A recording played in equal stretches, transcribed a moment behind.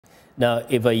Now,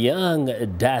 if a young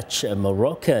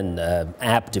Dutch-Moroccan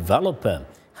app developer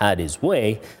had his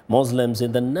way, Muslims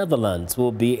in the Netherlands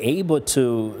will be able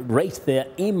to rate their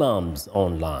imams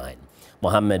online.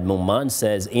 Mohamed Mouman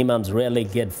says imams rarely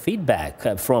get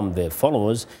feedback from their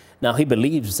followers. Now, he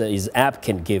believes his app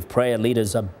can give prayer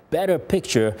leaders a better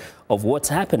picture of what's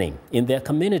happening in their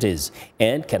communities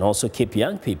and can also keep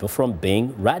young people from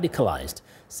being radicalized.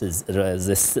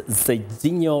 Serginho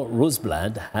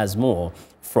Roosblad has more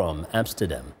from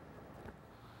Amsterdam.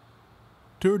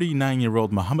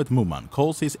 39-year-old Mohamed Mouman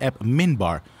calls his app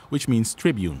Minbar, which means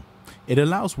tribune. It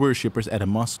allows worshippers at a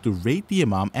mosque to rate the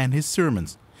imam and his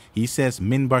sermons. He says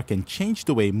Minbar can change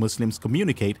the way Muslims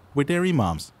communicate with their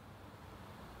imams.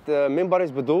 The Minbar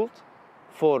is bedoeld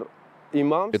voor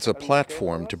imams. It's a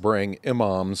platform to bring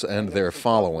imams and their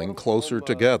following closer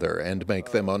together and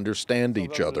make them understand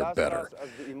each other better.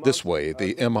 This way,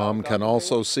 the imam can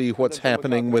also see what's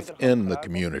happening within the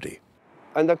community.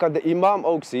 En dan kan de imam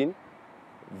ook zien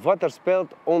wat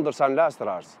speelt onder zijn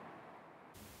luisteraars.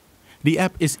 The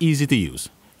app is easy to use.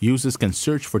 Users can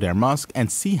search for their mosque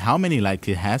and see how many likes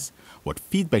it has, what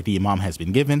feedback the imam has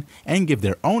been given, and give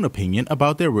their own opinion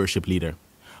about their worship leader.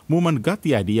 Mouman got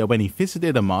the idea when he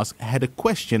visited a mosque, had a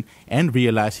question, and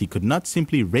realized he could not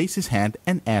simply raise his hand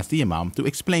and ask the imam to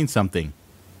explain something.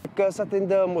 Ik zat in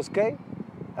de moskee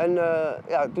en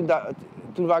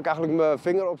toen wou ik eigenlijk mijn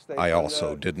vinger opsteken. I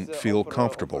also didn't feel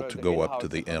comfortable to go up to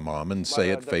the imam and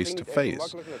say it face to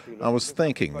face. I was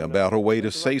thinking about a way to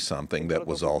say something that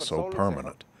was also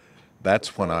permanent.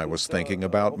 That's when I was thinking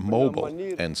about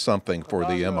mobile and something for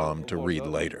the imam to read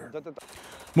later.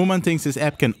 Mouman thinks this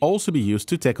app can also be used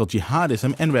to tackle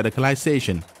jihadism and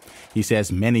radicalization. He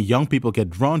says many young people get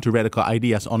drawn to radical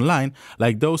ideas online,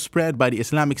 like those spread by the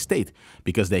Islamic State,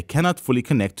 because they cannot fully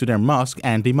connect to their mosque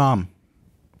and imam.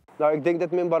 Nou, ik denk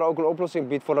dat Minbar ook een oplossing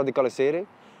biedt voor radicalisering.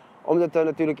 Omdat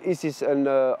natuurlijk ISIS en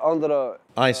andere...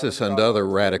 ISIS and other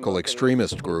radical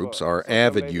extremist groups are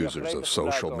avid users of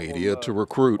social media to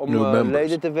recruit new members.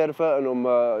 Leden te werven en om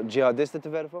jihadisten te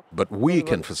werven. But we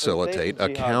can facilitate a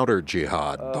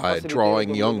counter-jihad by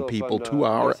drawing young people to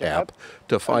our app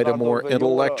to fight a more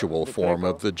intellectual form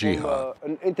of the jihad.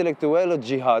 Een intellectuele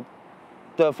jihad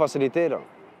te faciliteren.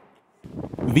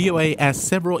 VOA asked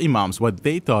several imams what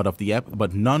they thought of the app,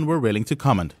 but none were willing to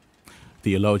comment.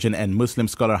 Theologian and Muslim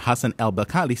scholar Hassan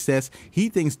al-Bakali says he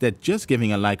thinks that just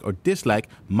giving a like or dislike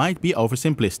might be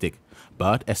oversimplistic.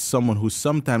 But as someone who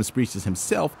sometimes preaches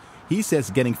himself, he says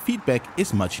getting feedback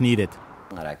is much needed.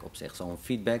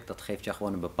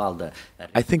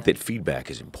 I think that feedback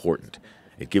is important.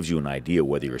 It gives you an idea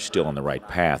whether you're still on the right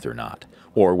path or not,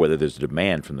 or whether there's a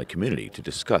demand from the community to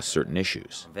discuss certain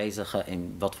issues.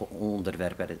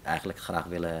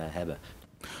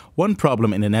 One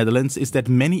problem in the Netherlands is that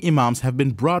many imams have been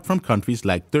brought from countries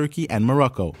like Turkey and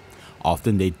Morocco.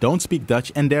 Often they don't speak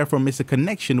Dutch and therefore miss a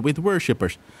connection with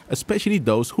worshippers, especially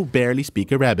those who barely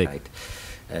speak Arabic.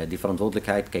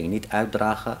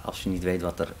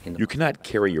 You cannot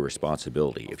carry your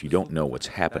responsibility if you don't know what's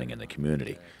happening in the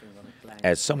community.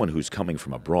 As someone who's coming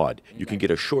from abroad, you can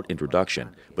get a short introduction,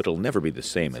 but it'll never be the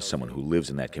same as someone who lives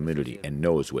in that community and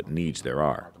knows what needs there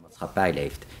are.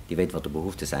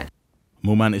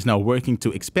 Mouman is now working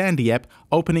to expand the app,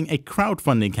 opening a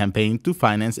crowdfunding campaign to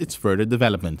finance its further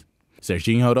development.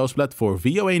 Serginho Roosblad for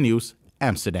VOA News,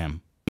 Amsterdam.